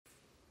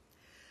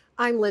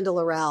I'm Linda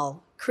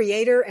Laurel,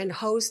 creator and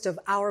host of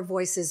Our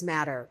Voices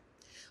Matter.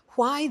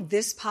 Why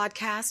this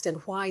podcast and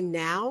why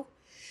now?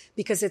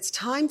 Because it's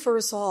time for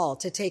us all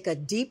to take a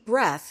deep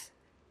breath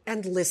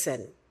and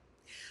listen.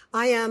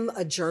 I am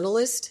a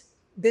journalist,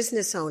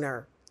 business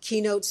owner,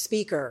 keynote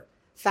speaker,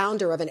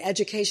 founder of an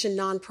education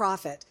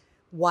nonprofit,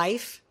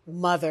 wife,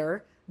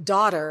 mother,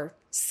 daughter,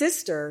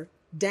 sister,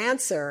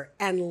 dancer,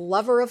 and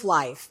lover of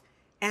life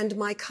and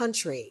my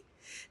country.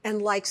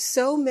 And like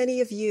so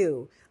many of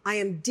you, I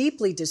am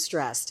deeply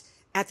distressed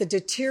at the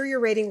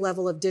deteriorating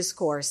level of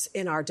discourse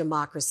in our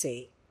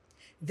democracy.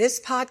 This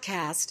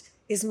podcast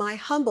is my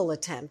humble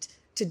attempt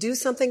to do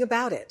something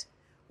about it,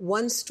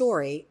 one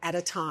story at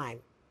a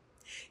time.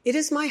 It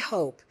is my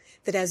hope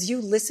that as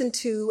you listen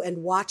to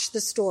and watch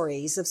the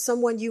stories of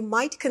someone you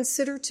might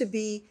consider to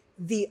be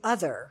the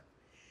other,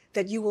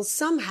 that you will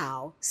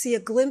somehow see a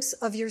glimpse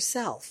of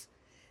yourself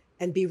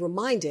and be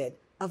reminded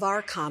of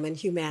our common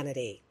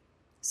humanity.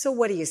 So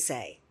what do you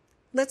say?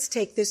 Let's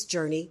take this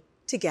journey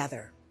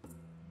together.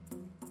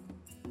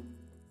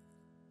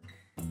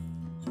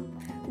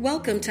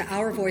 Welcome to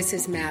Our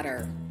Voices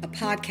Matter, a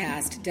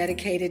podcast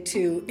dedicated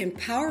to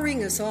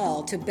empowering us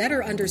all to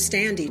better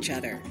understand each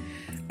other.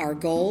 Our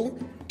goal,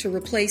 to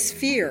replace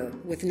fear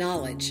with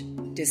knowledge,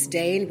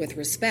 disdain with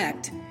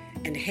respect,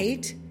 and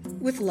hate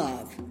with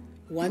love,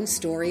 one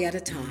story at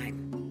a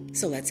time.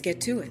 So let's get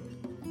to it.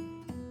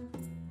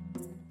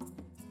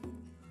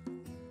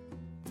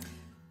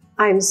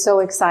 I'm so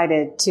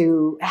excited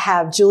to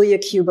have Julia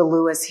Cuba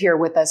Lewis here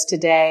with us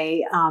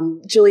today.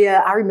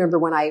 Julia, I remember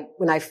when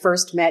I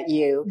first met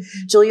you.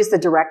 Julia is the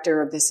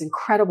director of this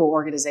incredible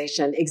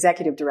organization,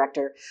 executive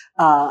director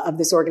of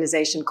this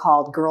organization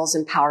called Girls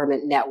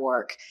Empowerment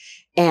Network.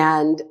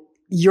 And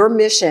your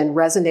mission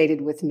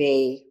resonated with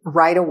me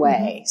right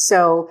away.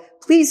 So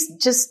please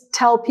just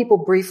tell people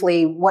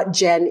briefly what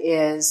GEN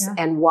is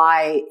and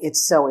why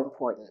it's so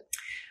important.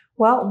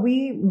 Well,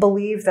 we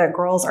believe that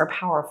girls are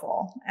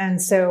powerful. And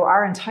so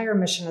our entire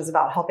mission is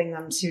about helping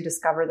them to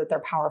discover that they're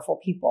powerful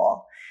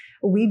people.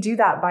 We do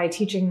that by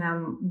teaching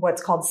them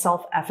what's called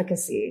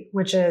self-efficacy,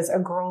 which is a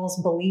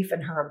girl's belief in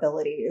her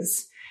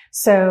abilities.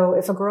 So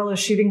if a girl is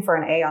shooting for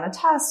an A on a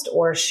test,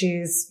 or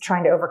she's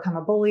trying to overcome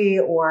a bully,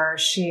 or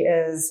she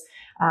is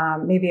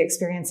maybe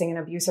experiencing an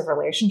abusive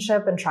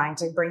relationship and trying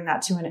to bring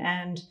that to an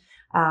end,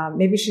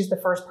 maybe she's the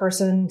first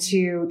person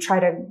to try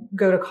to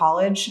go to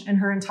college in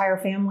her entire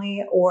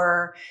family,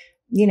 or,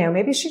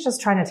 maybe she's just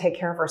trying to take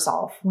care of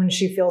herself when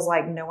she feels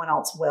like no one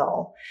else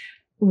will.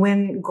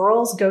 When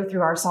girls go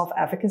through our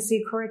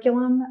self-efficacy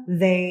curriculum,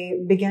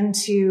 they begin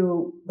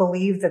to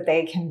believe that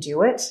they can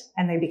do it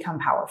and they become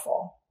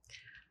powerful.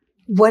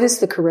 What is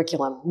the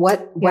curriculum?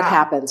 What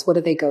happens? What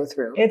do they go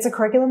through? It's a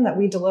curriculum that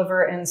we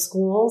deliver in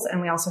schools, and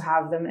we also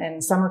have them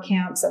in summer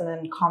camps and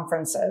then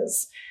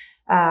conferences.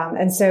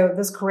 And so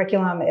this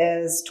curriculum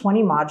is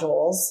 20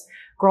 modules.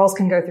 Girls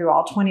can go through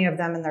all 20 of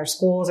them in their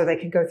schools, or they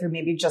could go through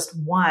maybe just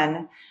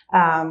one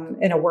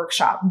in a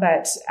workshop.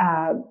 But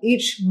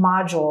each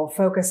module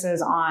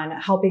focuses on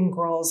helping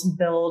girls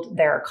build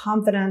their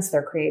confidence,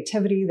 their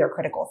creativity, their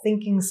critical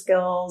thinking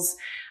skills,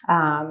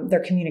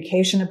 their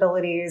communication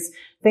abilities,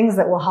 things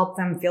that will help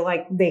them feel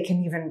like they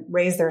can even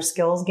raise their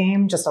skills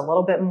game just a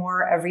little bit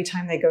more every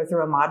time they go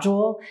through a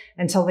module,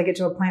 until they get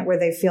to a point where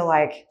they feel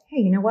like,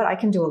 hey, you know what? I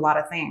can do a lot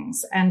of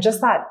things. And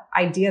just that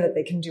idea that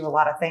they can do a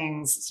lot of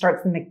things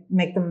starts to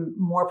make them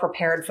more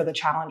prepared for the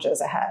challenges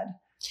ahead.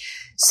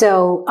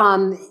 So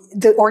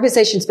the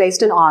organization's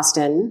based in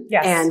Austin.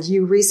 Yes. And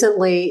you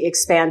recently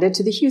expanded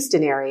to the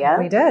Houston area.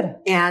 We did.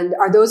 And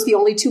are those the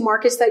only two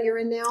markets that you're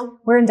in now?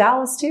 We're in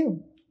Dallas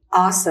too.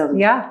 Awesome.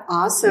 Yeah.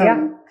 Awesome.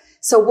 Yeah.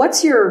 So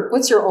what's your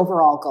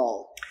overall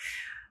goal?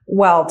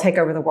 Well, take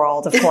over the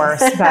world, of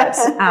course. But,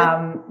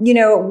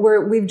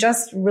 we've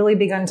just really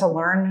begun to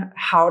learn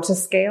how to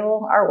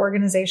scale our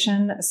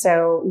organization.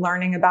 So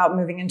learning about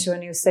moving into a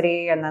new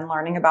city, and then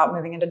learning about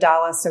moving into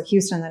Dallas. So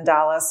Houston, then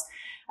Dallas.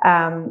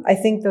 I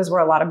think those were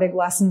a lot of big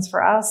lessons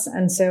for us.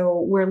 And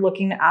so we're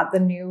looking at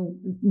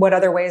what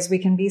other ways we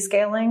can be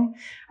scaling.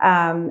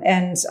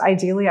 And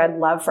ideally, I'd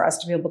love for us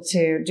to be able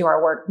to do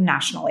our work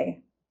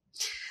nationally.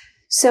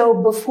 So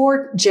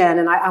before GEN,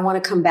 and I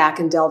want to come back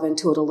and delve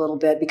into it a little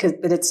bit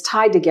but it's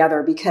tied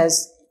together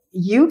because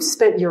you've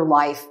spent your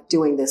life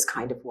doing this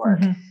kind of work.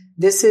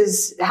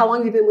 Mm-hmm. How long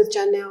have you been with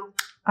GEN now?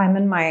 I'm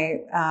in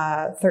my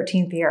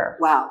 13th year.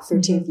 Wow,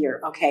 13th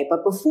year. Okay.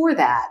 But before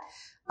that,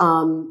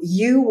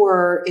 you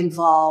were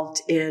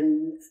involved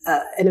in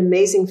an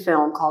amazing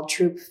film called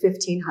Troop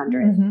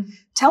 1500. Mm-hmm.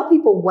 Tell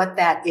people what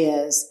that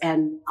is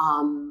and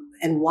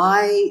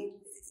why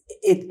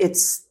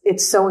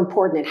it's so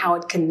important and how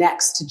it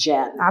connects to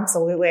GEN.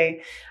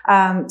 Absolutely.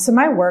 So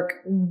my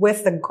work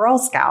with the Girl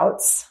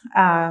Scouts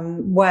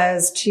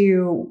was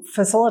to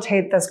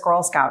facilitate this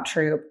Girl Scout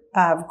troop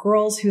of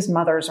girls whose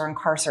mothers are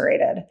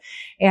incarcerated.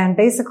 And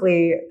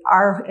basically,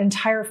 our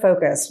entire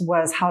focus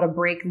was how to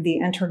break the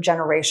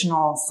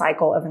intergenerational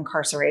cycle of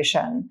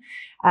incarceration.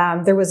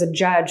 There was a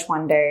judge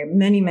one day,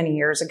 many, many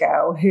years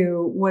ago,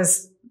 who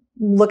was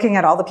looking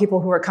at all the people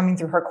who were coming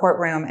through her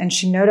courtroom, and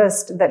she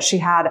noticed that she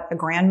had a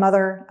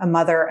grandmother, a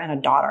mother, and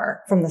a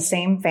daughter from the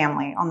same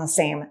family on the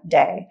same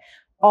day,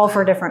 all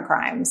for different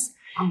crimes.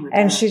 Oh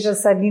and she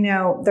just said,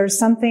 there's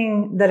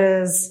something that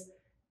is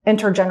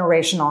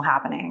intergenerational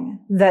happening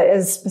that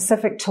is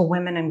specific to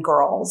women and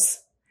girls.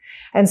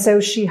 And so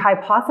she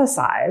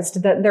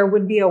hypothesized that there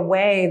would be a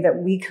way that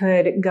we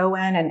could go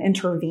in and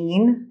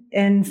intervene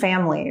in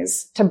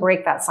families to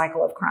break that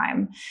cycle of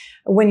crime.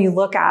 When you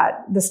look at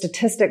the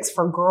statistics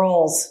for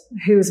girls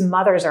whose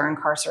mothers are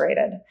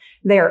incarcerated,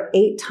 they are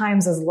 8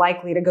 times as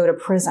likely to go to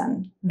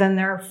prison than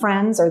their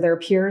friends or their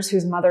peers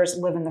whose mothers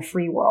live in the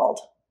free world.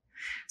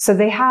 So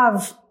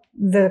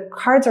the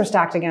cards are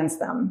stacked against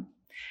them.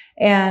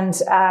 And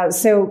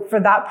so for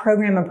that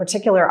program in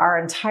particular, our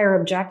entire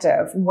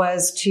objective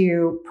was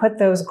to put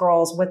those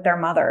girls with their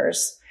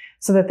mothers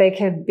so that they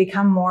could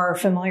become more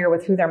familiar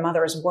with who their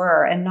mothers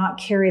were and not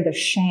carry the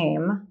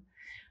shame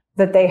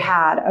that they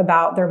had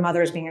about their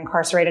mothers being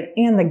incarcerated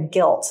and the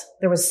guilt.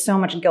 There was so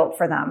much guilt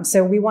for them.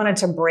 So we wanted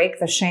to break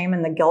the shame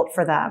and the guilt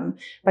for them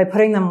by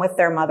putting them with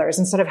their mothers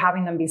instead of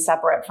having them be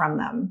separate from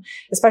them,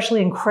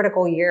 especially in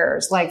critical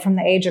years, like from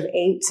the age of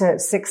 8 to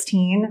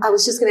 16. I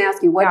was just going to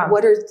ask you,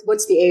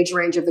 what's the age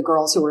range of the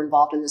girls who were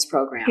involved in this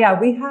program? Yeah,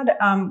 we had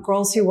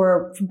girls who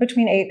were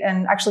between 8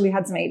 and actually we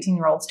had some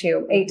 18-year-olds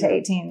too, 8 to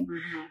 18.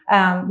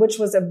 Which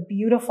was a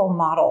beautiful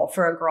model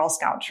for a Girl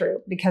Scout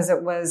troop because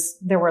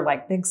there were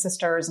like big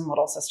sisters and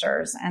little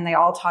sisters and they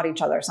all taught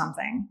each other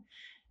something.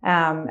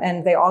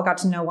 And they all got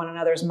to know one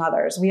another's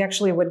mothers. We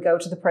actually would go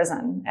to the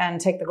prison and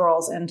take the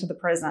girls into the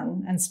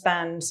prison and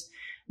spend,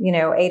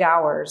 8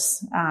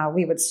 hours.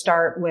 We would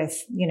start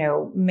with,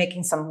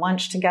 making some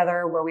lunch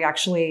together where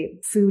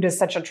food is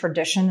such a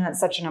tradition and it's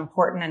such an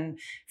important and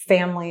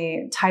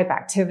family type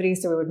activity.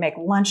 So we would make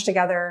lunch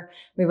together.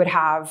 We would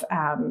have,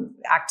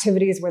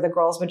 activities where the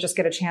girls would just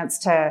get a chance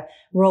to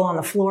roll on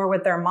the floor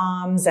with their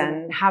moms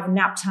and have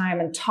nap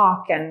time and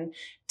talk and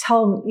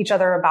tell each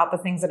other about the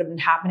things that have been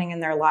happening in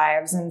their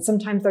lives. And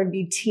sometimes there'd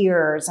be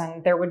tears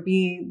and there would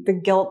be the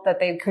guilt that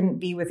they couldn't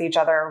be with each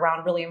other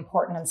around really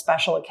important and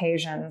special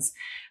occasions.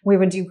 We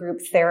would do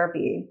group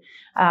therapy.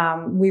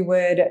 We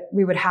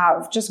would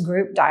have just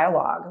group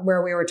dialogue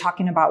where we were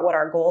talking about what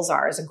our goals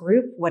are as a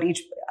group, what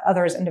each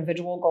other's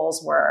individual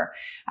goals were.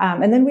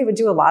 And then we would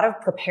do a lot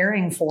of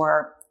preparing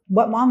for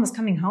what mom was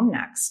coming home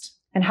next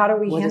and how do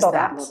we handle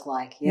that? What does that look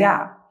like?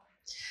 Yeah.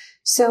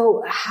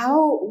 So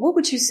what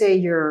would you say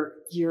your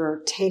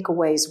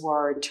takeaways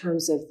were in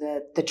terms of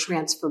the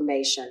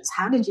transformations?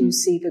 How did you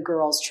see the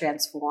girls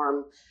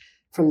transform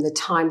from the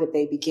time that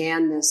they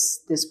began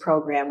this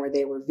program where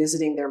they were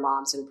visiting their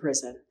moms in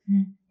prison?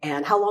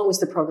 And how long was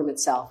the program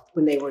itself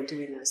when they were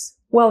doing this?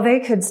 Well, they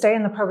could stay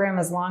in the program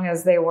as long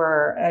as they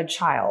were a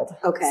child.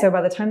 Okay. So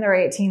by the time they're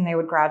 18, they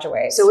would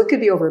graduate. So it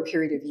could be over a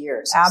period of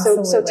years.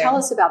 Absolutely. So tell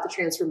us about the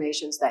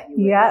transformations that you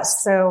witnessed.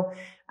 Yes. So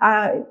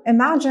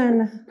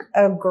imagine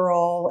a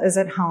girl is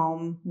at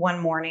home one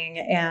morning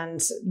and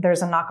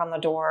there's a knock on the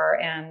door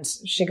and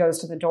she goes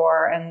to the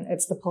door and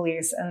it's the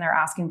police and they're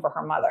asking for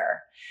her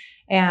mother.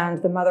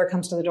 And the mother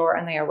comes to the door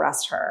and they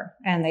arrest her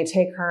and they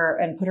take her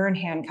and put her in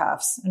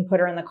handcuffs and put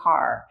her in the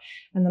car.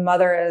 And the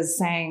mother is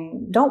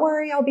saying, "Don't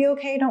worry, I'll be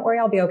okay. Don't worry,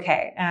 I'll be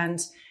okay."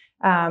 And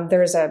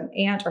there's an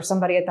aunt or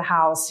somebody at the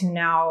house who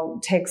now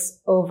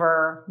takes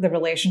over the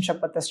relationship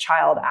with this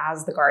child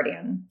as the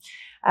guardian.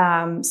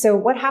 So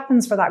what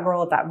happens for that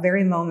girl at that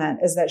very moment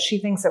is that she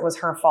thinks it was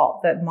her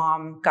fault that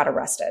mom got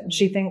arrested.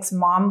 She thinks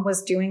mom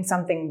was doing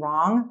something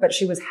wrong, but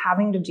she was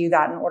having to do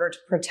that in order to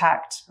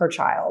protect her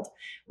child,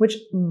 which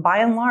by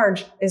and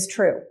large is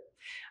true.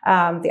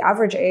 The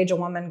average age a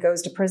woman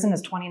goes to prison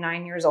is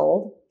 29 years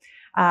old.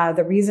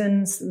 The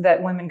reasons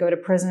that women go to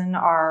prison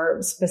are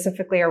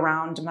specifically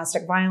around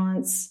domestic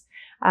violence.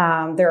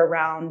 They're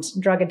around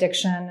drug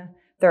addiction.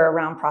 They're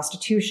around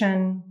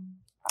prostitution.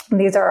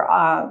 These are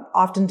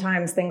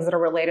oftentimes things that are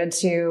related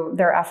to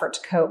their effort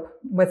to cope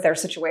with their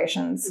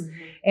situations.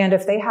 And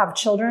if they have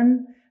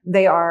children,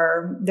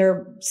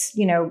 they're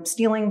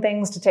stealing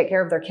things to take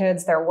care of their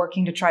kids. They're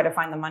working to try to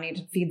find the money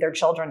to feed their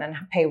children and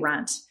pay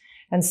rent.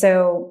 And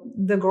so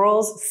the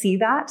girls see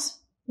that.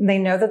 They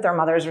know that their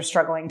mothers are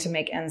struggling to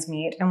make ends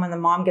meet. And when the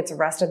mom gets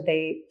arrested,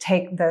 they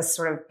take this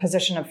sort of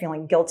position of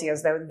feeling guilty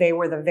as though they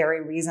were the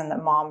very reason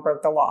that mom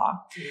broke the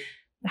law.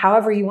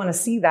 However you want to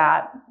see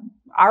that,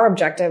 our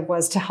objective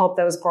was to help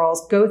those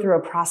girls go through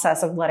a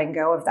process of letting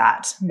go of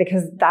that,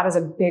 because that is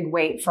a big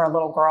weight for a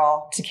little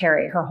girl to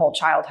carry her whole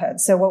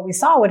childhood. So what we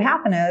saw would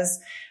happen is,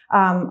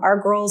 our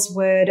girls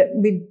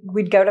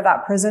we'd go to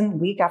that prison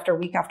week after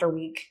week after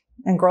week,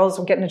 and girls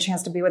were getting a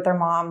chance to be with their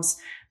moms,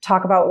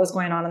 talk about what was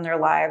going on in their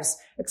lives,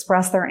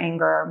 express their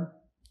anger.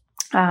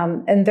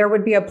 And there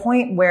would be a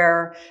point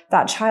where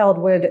that child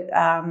would,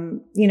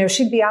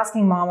 she'd be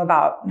asking mom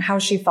about how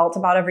she felt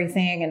about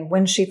everything and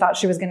when she thought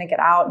she was going to get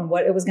out and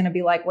what it was going to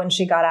be like when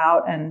she got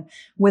out, and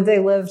would they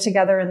live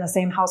together in the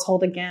same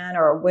household again,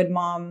 or would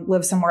mom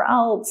live somewhere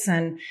else?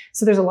 And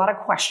so there's a lot of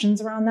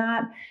questions around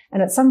that.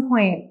 And at some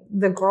point,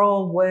 the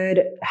girl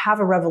would have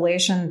a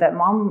revelation that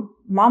mom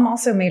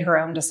also made her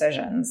own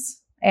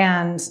decisions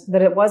and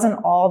that it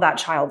wasn't all that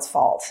child's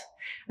fault.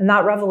 And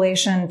that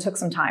revelation took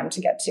some time to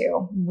get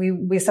to.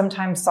 We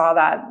sometimes saw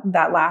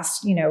that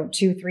last,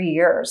 2-3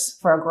 years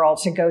for a girl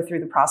to go through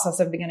the process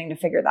of beginning to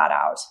figure that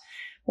out.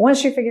 But once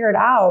she figured it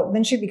out,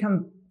 then she'd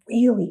become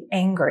really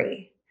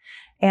angry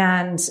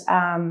and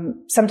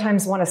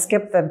sometimes want to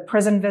skip the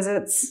prison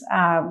visits,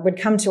 would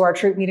come to our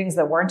troop meetings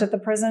that weren't at the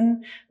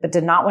prison, but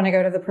did not want to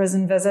go to the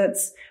prison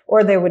visits,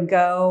 or they would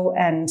go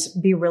and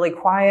be really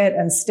quiet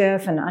and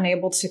stiff and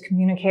unable to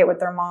communicate with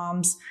their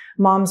moms.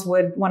 Moms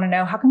would want to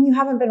know, how come you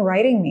haven't been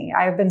writing me?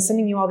 I've been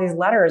sending you all these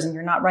letters and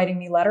you're not writing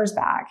me letters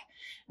back.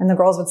 And the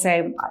girls would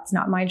say, it's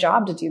not my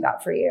job to do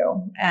that for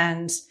you.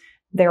 And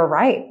they were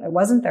right. It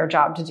wasn't their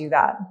job to do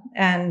that.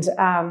 And,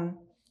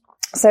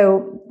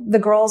 so the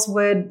girls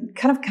would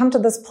kind of come to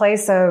this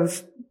place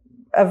of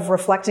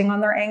reflecting on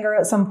their anger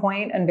at some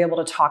point and be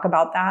able to talk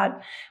about that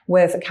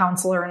with a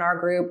counselor in our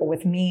group or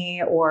with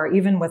me or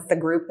even with the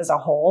group as a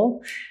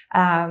whole.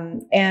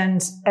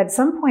 And at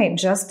some point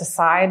just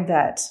decide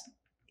that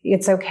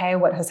it's okay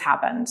what has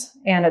happened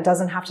and it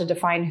doesn't have to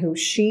define who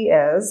she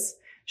is.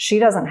 She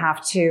doesn't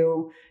have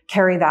to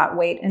carry that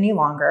weight any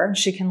longer.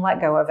 She can let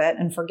go of it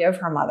and forgive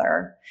her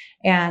mother.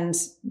 And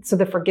so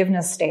the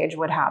forgiveness stage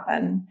would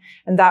happen.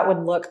 And that would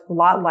look a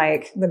lot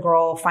like the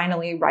girl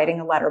finally writing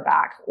a letter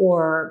back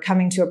or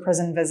coming to a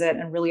prison visit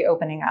and really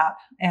opening up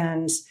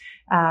and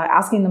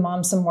asking the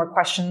mom some more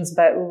questions,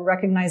 but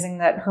recognizing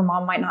that her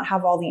mom might not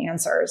have all the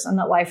answers and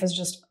that life is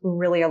just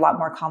really a lot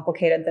more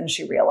complicated than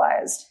she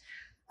realized.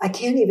 I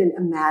can't even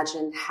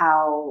imagine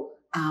how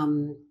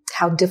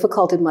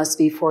difficult it must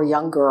be for a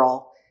young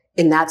girl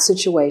in that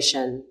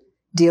situation,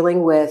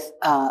 dealing with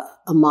a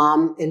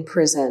mom in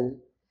prison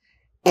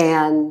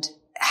and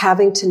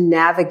having to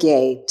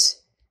navigate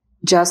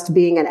just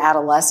being an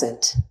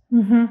adolescent,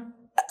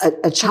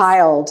 a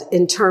child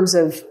in terms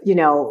of,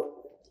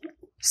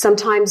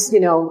 sometimes,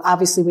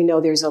 obviously we know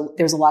there's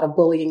a lot of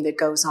bullying that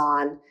goes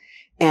on.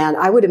 And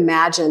I would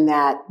imagine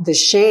that the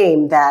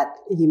shame that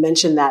you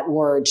mentioned, that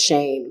word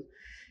shame,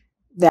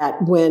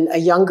 that when a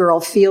young girl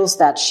feels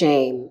that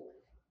shame,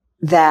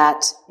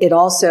 that it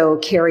also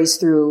carries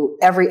through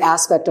every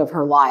aspect of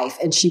her life.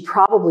 And she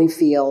probably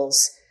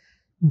feels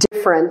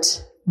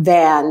different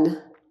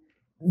than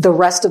the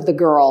rest of the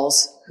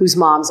girls whose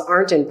moms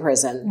aren't in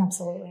prison.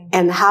 Absolutely.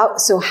 And how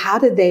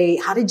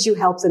did you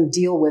help them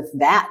deal with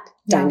that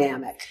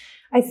dynamic?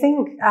 I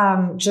think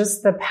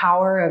just the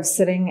power of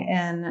sitting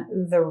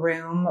in the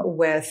room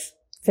with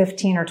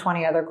 15 or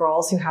 20 other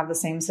girls who have the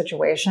same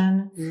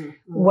situation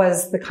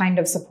was the kind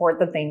of support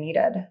that they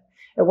needed.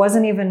 It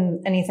wasn't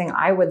even anything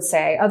I would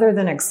say other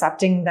than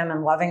accepting them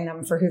and loving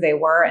them for who they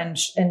were and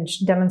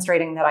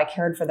demonstrating that I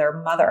cared for their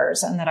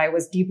mothers and that I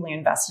was deeply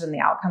invested in the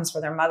outcomes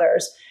for their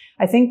mothers.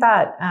 I think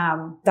that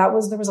there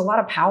was a lot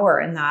of power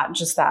in that,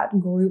 just that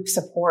group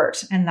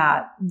support and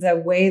that the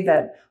way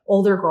that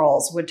older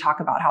girls would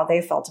talk about how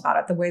they felt about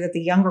it, the way that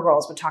the younger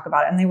girls would talk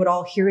about it, and they would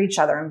all hear each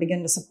other and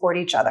begin to support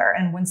each other.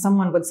 And when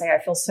someone would say,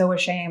 I feel so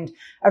ashamed,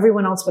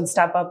 everyone else would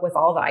step up with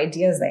all the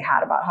ideas they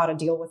had about how to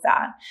deal with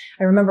that.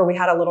 I remember we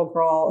had a little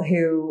girl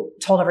who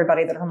told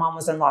everybody that her mom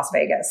was in Las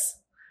Vegas.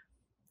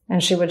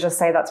 And she would just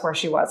say that's where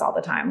she was all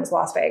the time, was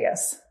Las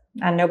Vegas.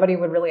 And nobody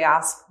would really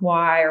ask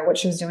why or what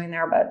she was doing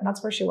there, but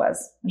that's where she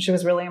was. And she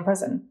was really in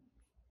prison.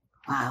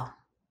 Wow.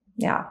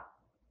 Yeah.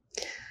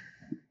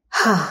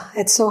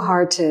 It's so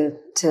hard to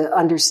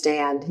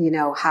understand,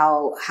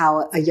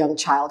 how a young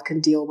child can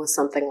deal with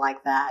something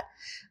like that.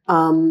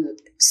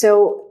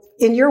 So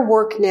in your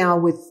work now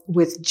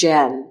with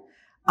Jen,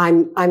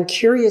 I'm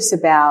curious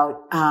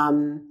about,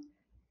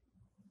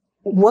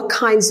 what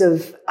kinds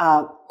of,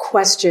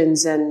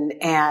 questions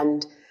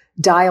and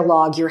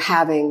dialogue you're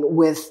having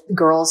with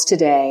girls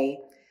today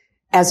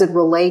as it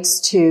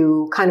relates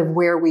to kind of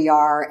where we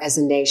are as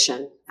a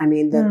nation. I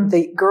mean,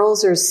 the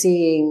girls are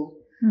seeing,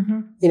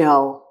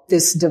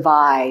 this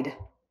divide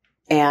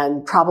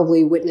and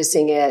probably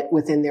witnessing it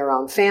within their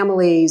own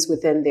families,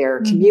 within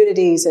their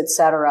communities, et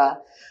cetera.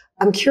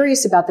 I'm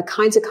curious about the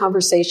kinds of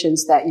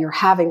conversations that you're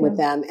having with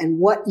them and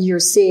what you're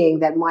seeing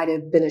that might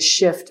have been a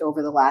shift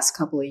over the last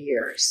couple of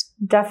years.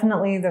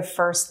 Definitely the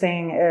first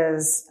thing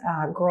is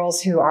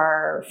girls who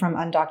are from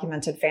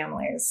undocumented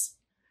families.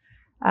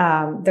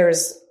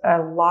 There's a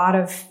lot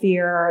of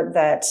fear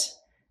that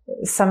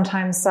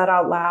sometimes said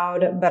out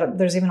loud, but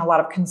there's even a lot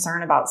of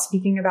concern about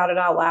speaking about it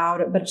out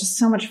loud, but just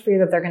so much fear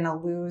that they're going to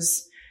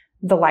lose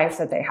the life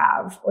that they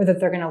have, or that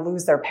they're going to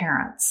lose their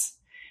parents,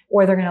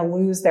 or they're going to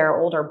lose their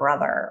older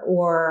brother,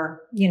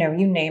 or, you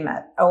name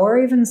it, or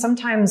even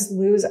sometimes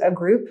lose a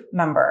group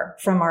member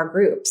from our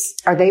groups.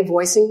 Are they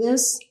voicing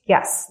this?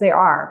 Yes, they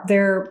are.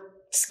 They're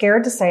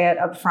scared to say it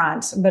up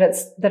front, but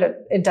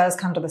it does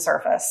come to the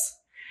surface.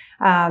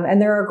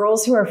 And there are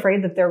girls who are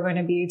afraid that they're going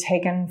to be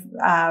taken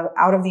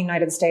out of the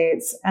United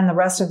States, and the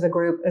rest of the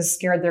group is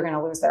scared they're going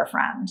to lose their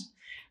friend.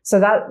 So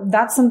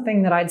that's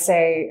something that I'd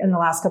say in the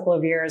last couple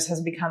of years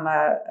has become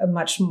a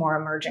much more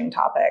emerging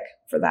topic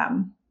for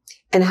them.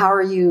 And how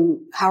are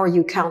you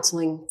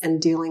counseling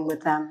and dealing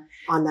with them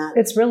on that?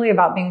 It's really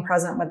about being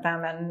present with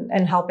them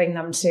and helping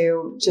them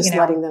to just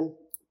letting them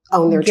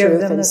own their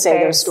truth and say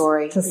their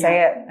story. To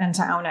say it and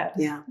to own it.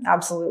 Yeah.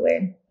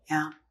 Absolutely.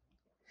 Yeah.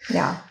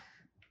 Yeah.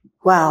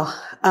 Wow.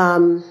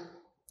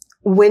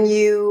 When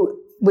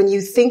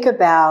you think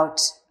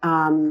about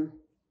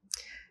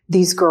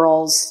these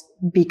girls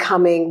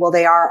becoming, well,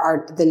 they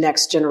are the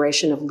next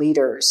generation of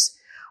leaders.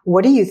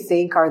 What do you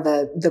think are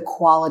the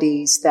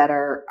qualities that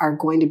are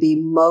going to be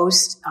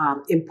most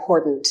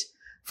important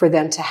for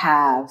them to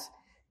have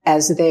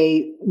as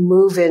they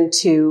move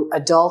into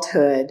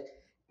adulthood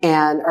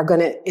and are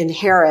going to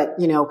inherit,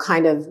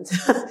 kind of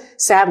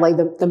sadly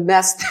the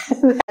mess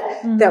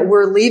that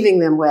we're leaving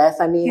them with?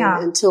 I mean,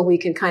 until we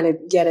can kind of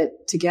get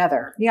it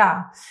together.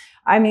 Yeah.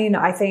 I mean,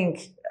 I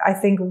think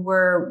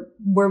we're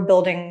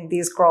building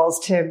these girls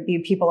to be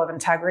people of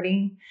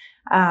integrity,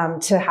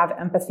 to have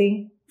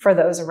empathy for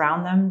those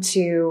around them,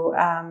 to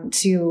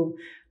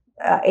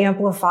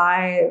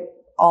amplify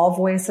all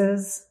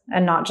voices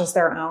and not just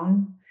their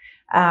own,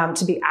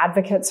 to be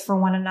advocates for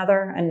one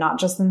another and not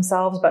just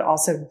themselves, but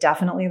also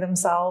definitely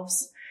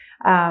themselves.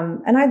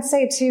 And I'd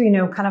say too,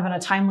 kind of in a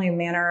timely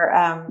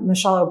manner,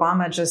 Michelle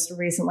Obama just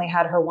recently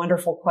had her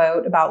wonderful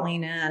quote about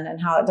lean in and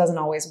how it doesn't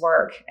always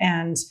work.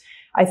 And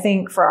I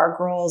think for our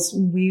girls,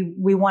 we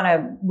want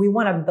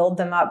to build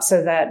them up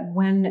so that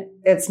when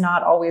it's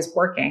not always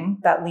working,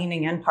 that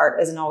leaning in part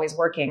isn't always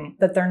working,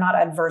 that they're not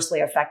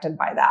adversely affected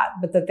by that,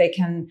 but that they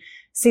can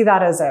see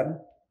that as a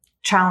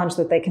challenge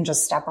that they can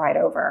just step right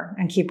over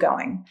and keep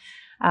going.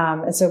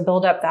 And so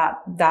build up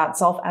that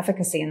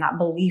self-efficacy and that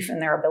belief in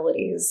their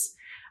abilities.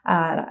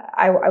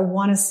 I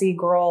want to see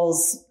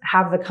girls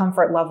have the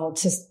comfort level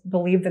to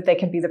believe that they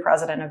can be the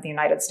president of the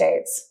United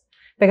States.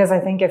 Because I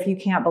think if you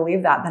can't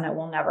believe that, then it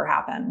will never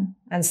happen.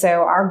 And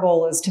so our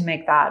goal is to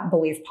make that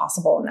belief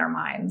possible in their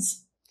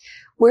minds.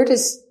 Where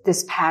does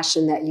this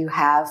passion that you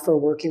have for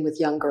working with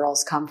young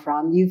girls come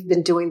from? You've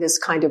been doing this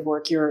kind of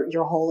work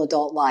your whole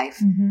adult life.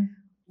 Mm-hmm.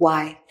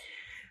 Why?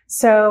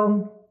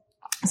 So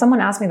someone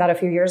asked me that a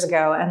few years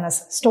ago, and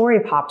this story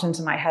popped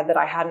into my head that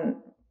I hadn't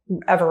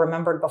ever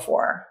remembered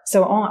before.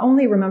 So I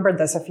only remembered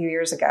this a few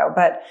years ago.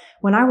 But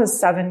when I was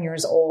 7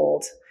 years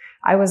old,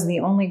 I was the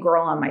only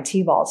girl on my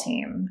T-ball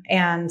team.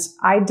 And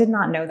I did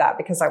not know that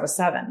because I was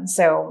 7.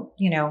 So,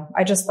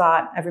 I just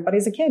thought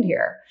everybody's a kid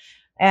here.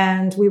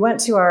 And we went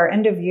to our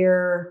end of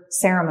year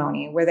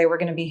ceremony where they were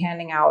going to be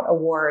handing out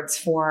awards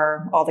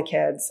for all the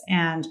kids.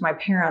 And my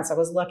parents, I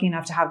was lucky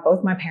enough to have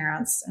both my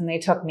parents, and they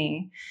took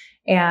me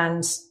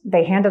and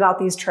they handed out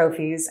these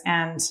trophies.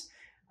 And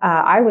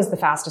I was the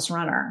fastest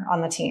runner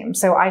on the team.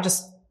 So I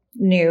just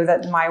knew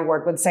that my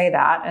award would say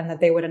that and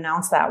that they would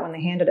announce that when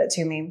they handed it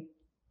to me.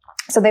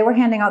 So they were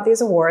handing out these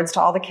awards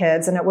to all the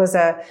kids, and it was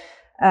a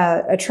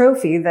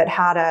trophy that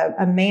had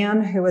a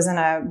man who was in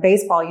a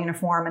baseball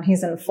uniform, and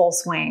he's in full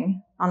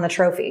swing on the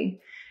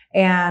trophy.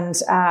 And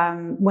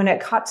when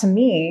it cut to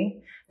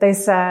me, they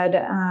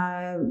said,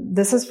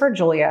 "This is for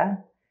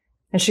Julia,"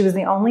 and she was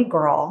the only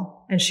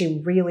girl, and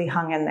she really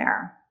hung in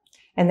there.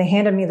 And they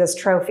handed me this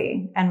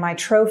trophy, and my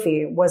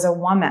trophy was a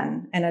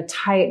woman in a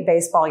tight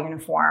baseball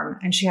uniform,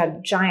 and she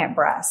had giant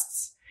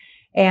breasts.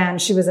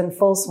 And she was in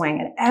full swing,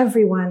 and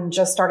everyone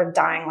just started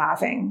dying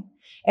laughing.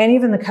 And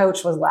even the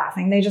coach was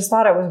laughing. They just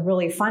thought it was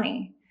really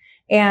funny.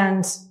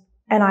 And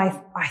I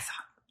thought,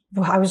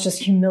 well, I was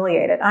just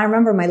humiliated. I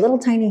remember my little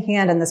tiny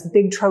hand in this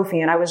big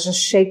trophy, and I was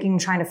just shaking,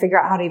 trying to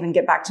figure out how to even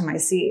get back to my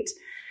seat.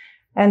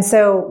 And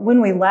so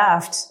when we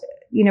left,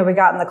 we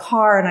got in the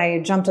car, and I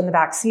jumped in the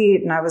back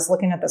seat, and I was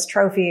looking at this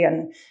trophy,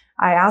 and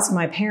I asked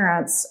my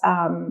parents,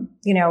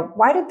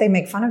 why did they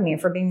make fun of me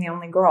for being the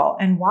only girl?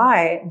 And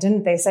why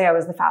didn't they say I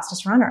was the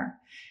fastest runner?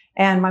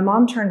 And my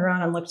mom turned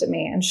around and looked at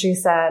me, and she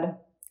said,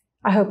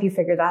 "I hope you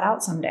figure that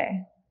out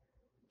someday."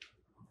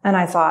 And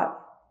I thought,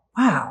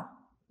 wow,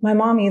 my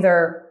mom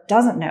either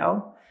doesn't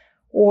know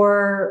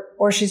or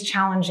she's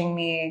challenging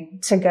me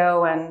to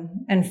go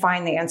and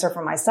find the answer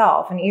for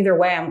myself. And either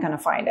way, I'm going to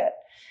find it.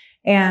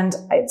 And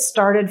it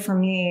started for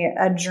me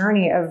a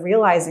journey of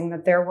realizing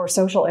that there were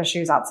social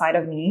issues outside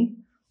of me,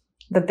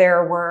 that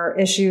there were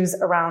issues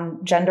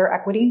around gender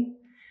equity,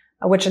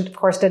 which of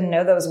course didn't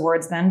know those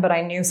words then, but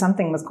I knew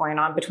something was going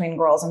on between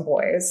girls and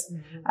boys.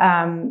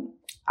 Mm-hmm.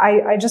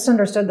 I just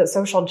understood that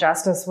social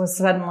justice was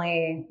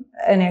suddenly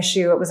an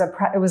issue. It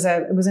was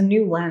a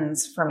new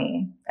lens for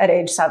me at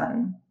age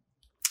 7.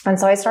 And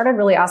so I started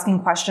really asking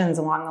questions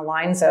along the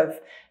lines of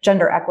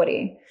gender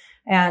equity.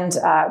 And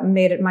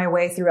made it my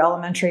way through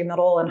elementary,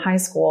 middle, and high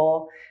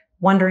school,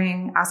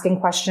 wondering, asking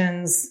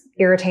questions,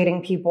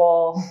 irritating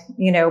people,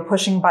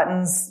 pushing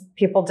buttons.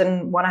 People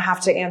didn't want to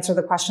have to answer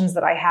the questions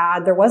that I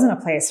had. There wasn't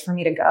a place for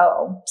me to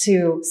go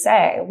to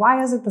say,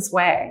 why is it this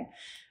way?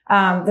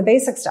 The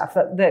basic stuff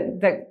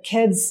that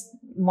kids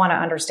want to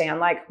understand,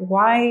 like,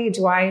 why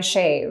do I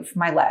shave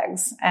my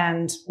legs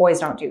and boys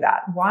don't do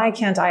that? Why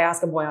can't I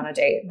ask a boy on a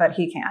date, but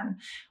he can?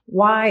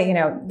 Why,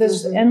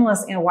 there's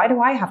endless, why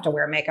do I have to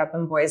wear makeup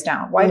and boys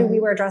don't? Why do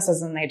we wear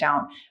dresses and they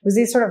don't? It was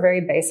these sort of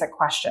very basic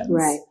questions.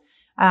 Right.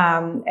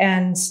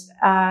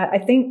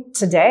 I think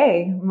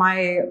today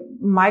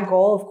my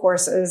goal, of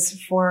course, is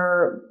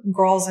for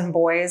girls and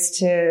boys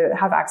to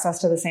have access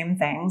to the same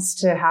things,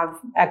 to have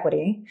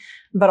equity,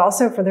 but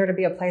also for there to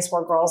be a place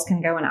where girls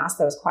can go and ask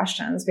those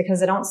questions,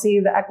 because they don't see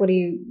the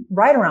equity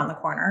right around the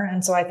corner.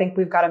 And so I think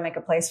we've got to make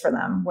a place for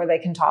them where they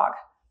can talk.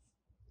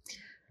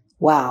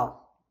 Wow.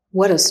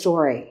 What a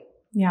story.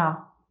 Yeah.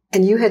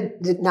 And you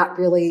did not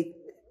really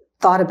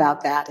thought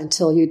about that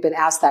until you'd been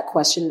asked that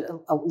question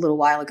a little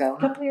while ago. A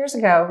couple of years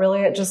ago, really,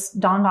 it just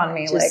dawned on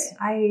me.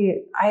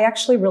 I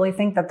actually really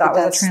think that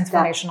was a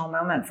transformational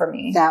moment for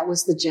me. That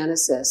was the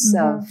genesis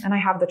of. And I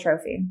have the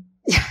trophy.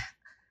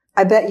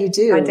 I bet you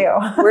do. I do.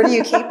 Where do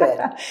you keep it?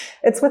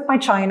 It's with my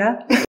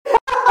china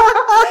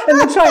in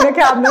the china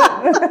cabinet.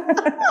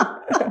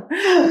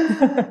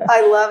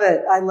 I love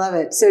it. I love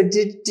it. So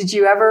did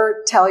you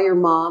ever tell your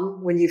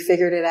mom when you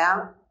figured it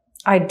out?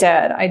 I did.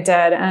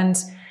 And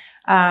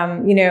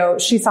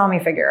she saw me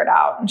figure it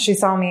out. She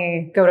saw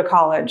me go to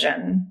college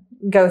and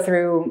go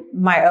through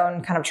my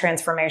own kind of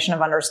transformation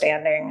of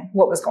understanding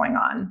what was going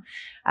on.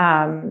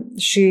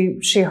 She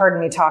heard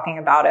me talking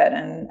about it.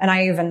 And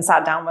I even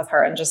sat down with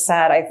her and just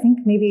said, I think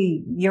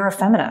maybe you're a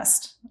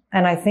feminist.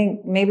 And I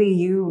think maybe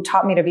you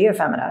taught me to be a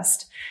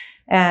feminist.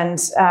 And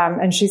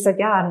she said,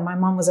 yeah, and my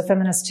mom was a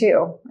feminist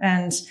too.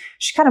 And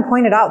she kind of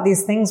pointed out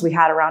these things we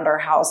had around our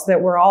house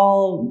that were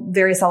all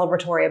very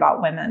celebratory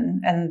about women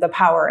and the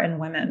power in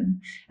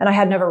women. And I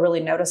had never really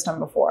noticed them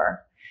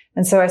before.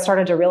 And so I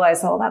started to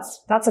realize,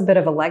 that's a bit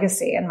of a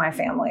legacy in my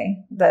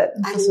family. That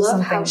I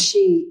love how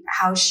she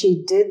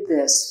did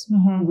this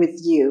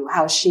with you,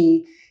 how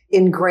she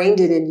ingrained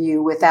it in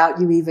you without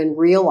you even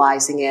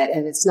realizing it.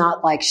 And it's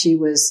not like she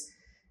was,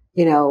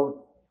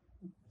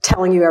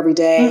 telling you every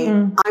day,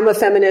 I'm a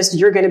feminist,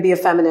 you're going to be a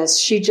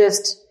feminist. She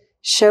just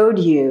showed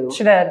you.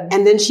 She did.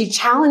 And then she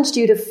challenged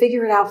you to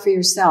figure it out for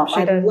yourself.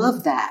 I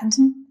love that.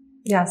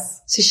 Yes.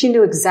 So she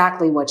knew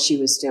exactly what she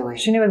was doing.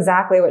 She knew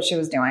exactly what she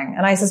was doing.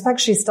 And I suspect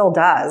she still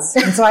does.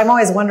 And so I'm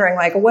always wondering,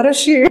 what is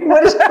she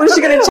going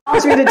to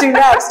challenge me to do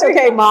next?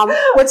 Okay, Mom,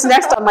 what's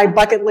next on my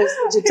bucket list?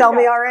 Did you tell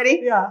me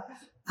already? Yeah.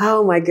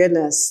 Oh my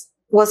goodness.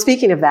 Well,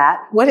 speaking of that,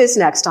 what is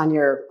next on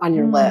your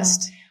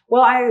list?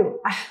 Well,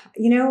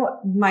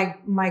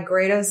 my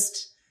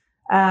greatest,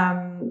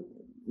 my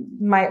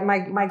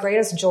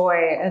greatest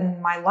joy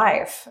in my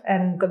life,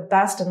 and the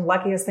best and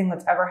luckiest thing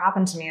that's ever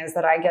happened to me, is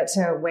that I get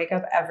to wake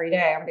up every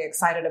day and be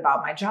excited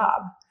about my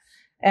job.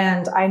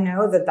 And I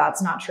know that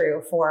that's not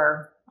true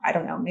for, I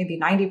don't know, maybe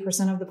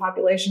 90% of the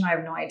population. I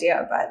have no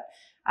idea, but,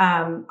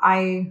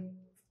 I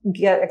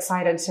get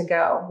excited to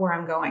go where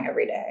I'm going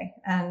every day.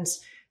 And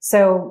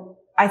so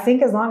I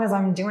think as long as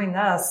I'm doing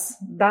this,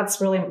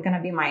 that's really going to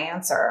be my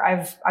answer.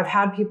 I've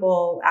had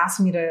people ask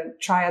me to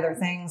try other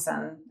things,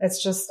 and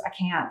it's just, I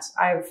can't.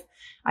 I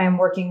am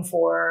working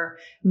for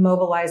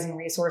mobilizing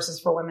resources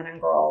for women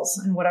and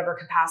girls in whatever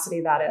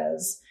capacity that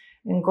is.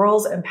 In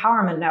Girls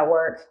Empowerment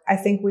Network, I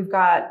think we've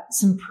got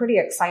some pretty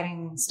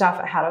exciting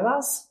stuff ahead of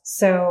us.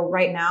 So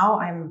right now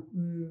I'm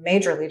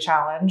majorly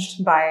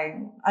challenged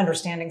by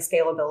understanding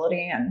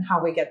scalability and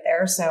how we get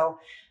there. So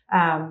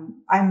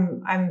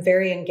I'm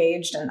very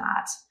engaged in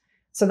that.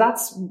 So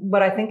that's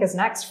what I think is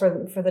next for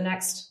the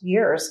next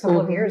couple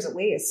of years at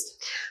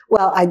least.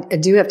 Well, I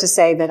do have to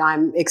say that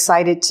I'm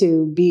excited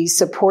to be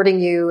supporting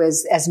you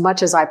as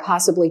much as I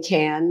possibly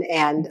can,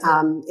 and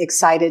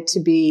excited to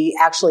be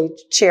actually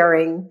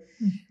chairing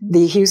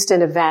the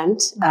Houston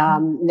event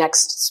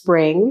next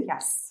spring.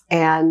 Yes.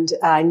 And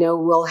I know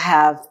we'll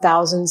have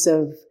thousands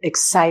of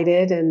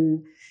excited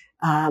and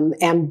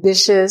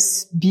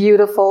ambitious,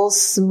 beautiful,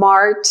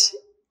 smart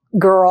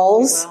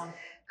girls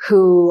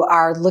who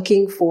are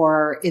looking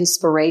for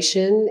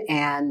inspiration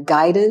and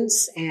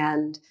guidance.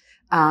 And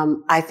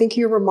I think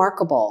you're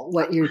remarkable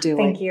what you're doing.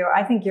 Thank you.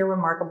 I think you're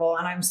remarkable.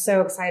 And I'm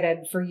so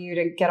excited for you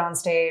to get on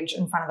stage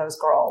in front of those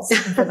girls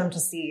and for them to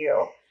see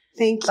you.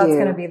 Thank you. That's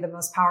going to be the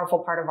most powerful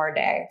part of our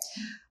day.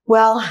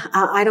 Well,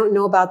 I don't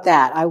know about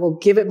that. I will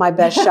give it my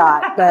best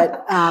shot,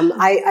 but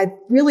I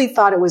really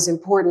thought it was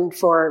important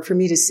for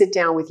me to sit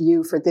down with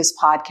you for this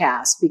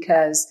podcast,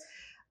 because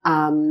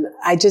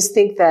I just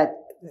think that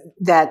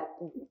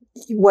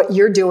what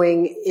you're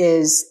doing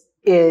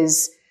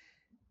is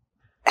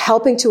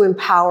helping to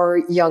empower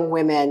young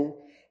women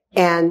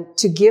and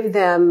to give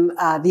them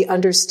the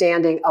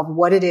understanding of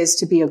what it is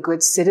to be a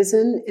good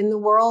citizen in the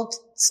world,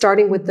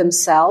 starting with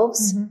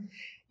themselves,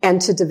 and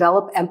to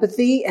develop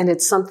empathy. And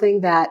it's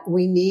something that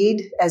we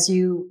need, as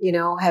you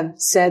have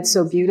said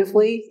so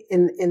beautifully,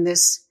 in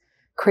this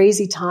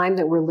crazy time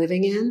that we're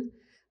living in.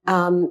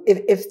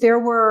 If there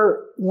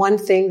were one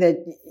thing that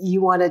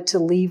you wanted to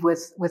leave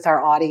with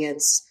our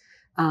audience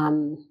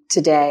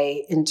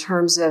today, in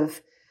terms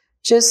of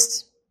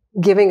just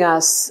giving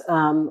us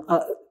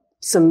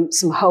some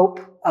hope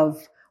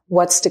of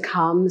what's to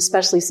come,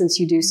 especially since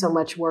you do so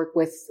much work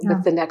with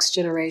the next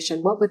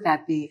generation, what would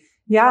that be?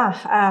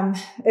 Yeah.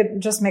 It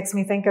just makes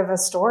me think of a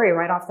story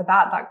right off the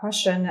bat, that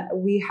question.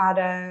 We had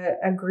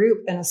a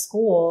group in a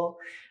school,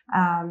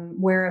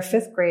 where a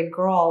 5th grade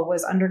girl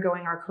was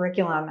undergoing our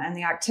curriculum, and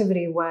the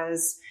activity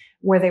was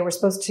where they were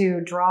supposed to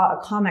draw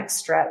a comic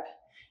strip.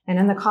 And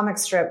in the comic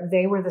strip,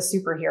 they were the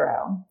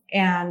superhero,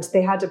 and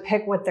they had to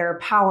pick what their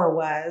power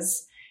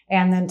was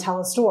and then tell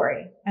a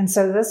story. And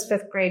so this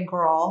 5th grade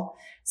girl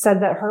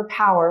said that her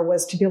power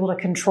was to be able to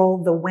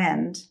control the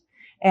wind,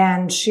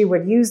 and she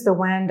would use the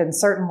wind in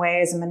certain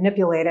ways and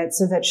manipulate it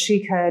so that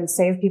she could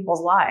save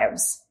people's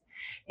lives.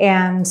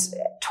 And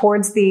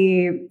towards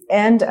the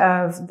end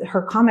of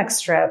her comic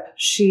strip,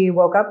 she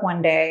woke up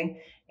one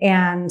day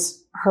and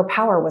her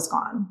power was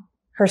gone.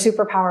 Her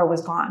superpower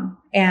was gone.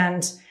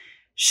 And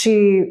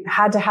she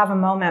had to have a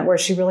moment where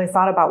she really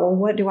thought about, well,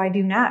 what do I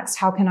do next?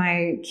 How can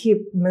I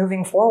keep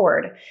moving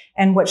forward?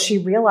 And what she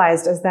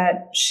realized is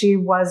that she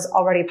was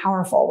already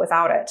powerful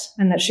without it,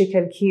 and that she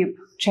could keep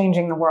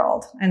changing the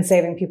world and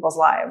saving people's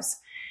lives.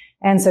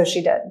 And so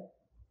she did.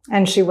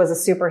 And she was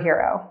a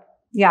superhero.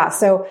 Yeah.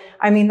 So,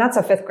 I mean, that's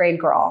a 5th grade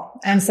girl.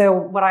 And so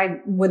what I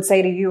would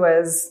say to you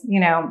is,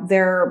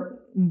 they're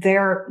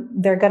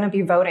going to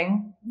be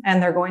voting,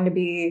 and they're going to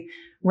be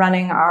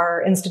running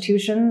our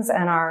institutions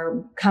and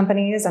our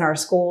companies and our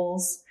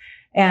schools.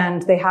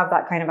 And they have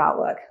that kind of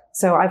outlook.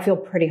 So I feel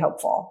pretty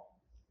hopeful.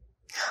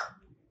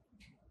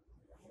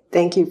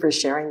 Thank you for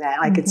sharing that.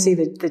 I could see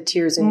the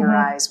tears in your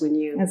eyes when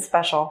you... It's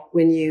special.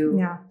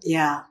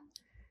 Yeah.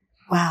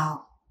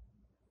 Wow.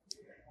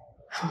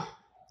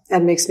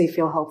 That makes me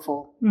feel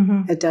hopeful.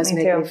 It does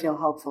make me feel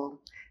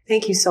hopeful.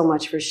 Thank you so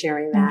much for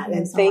sharing that.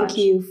 And thank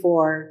you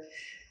for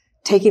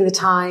taking the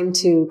time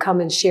to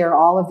come and share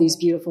all of these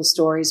beautiful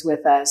stories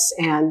with us.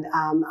 And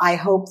I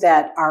hope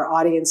that our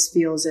audience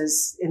feels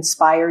as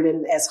inspired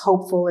and as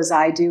hopeful as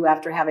I do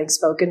after having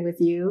spoken with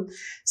you.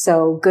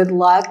 So good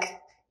luck.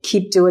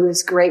 Keep doing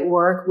this great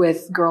work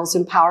with Girls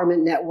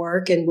Empowerment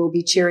Network, and we'll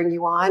be cheering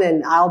you on,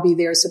 and I'll be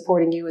there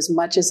supporting you as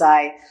much as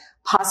I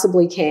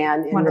possibly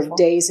can in the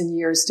days and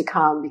years to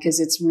come, because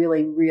it's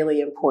really,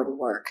 really important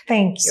work.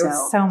 Thank you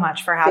so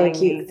much for having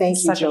me. Thank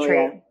you,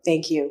 Julia.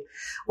 Thank you.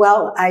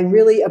 Well, I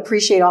really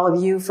appreciate all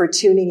of you for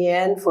tuning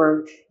in,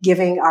 for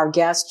giving our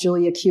guest,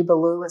 Julia Cuba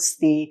Lewis,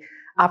 the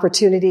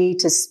opportunity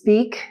to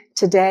speak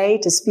today,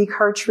 to speak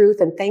her truth.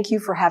 And thank you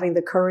for having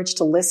the courage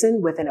to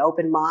listen with an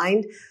open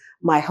mind.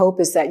 My hope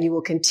is that you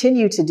will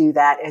continue to do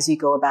that as you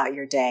go about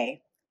your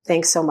day.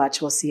 Thanks so much.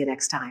 We'll see you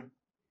next time.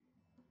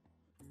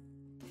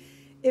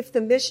 If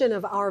the mission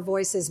of Our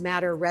Voices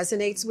Matter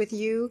resonates with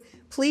you,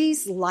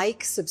 please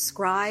like,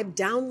 subscribe,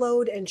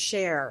 download, and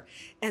share,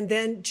 and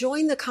then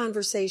join the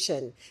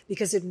conversation,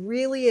 because it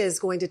really is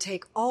going to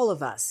take all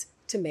of us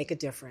to make a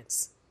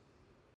difference.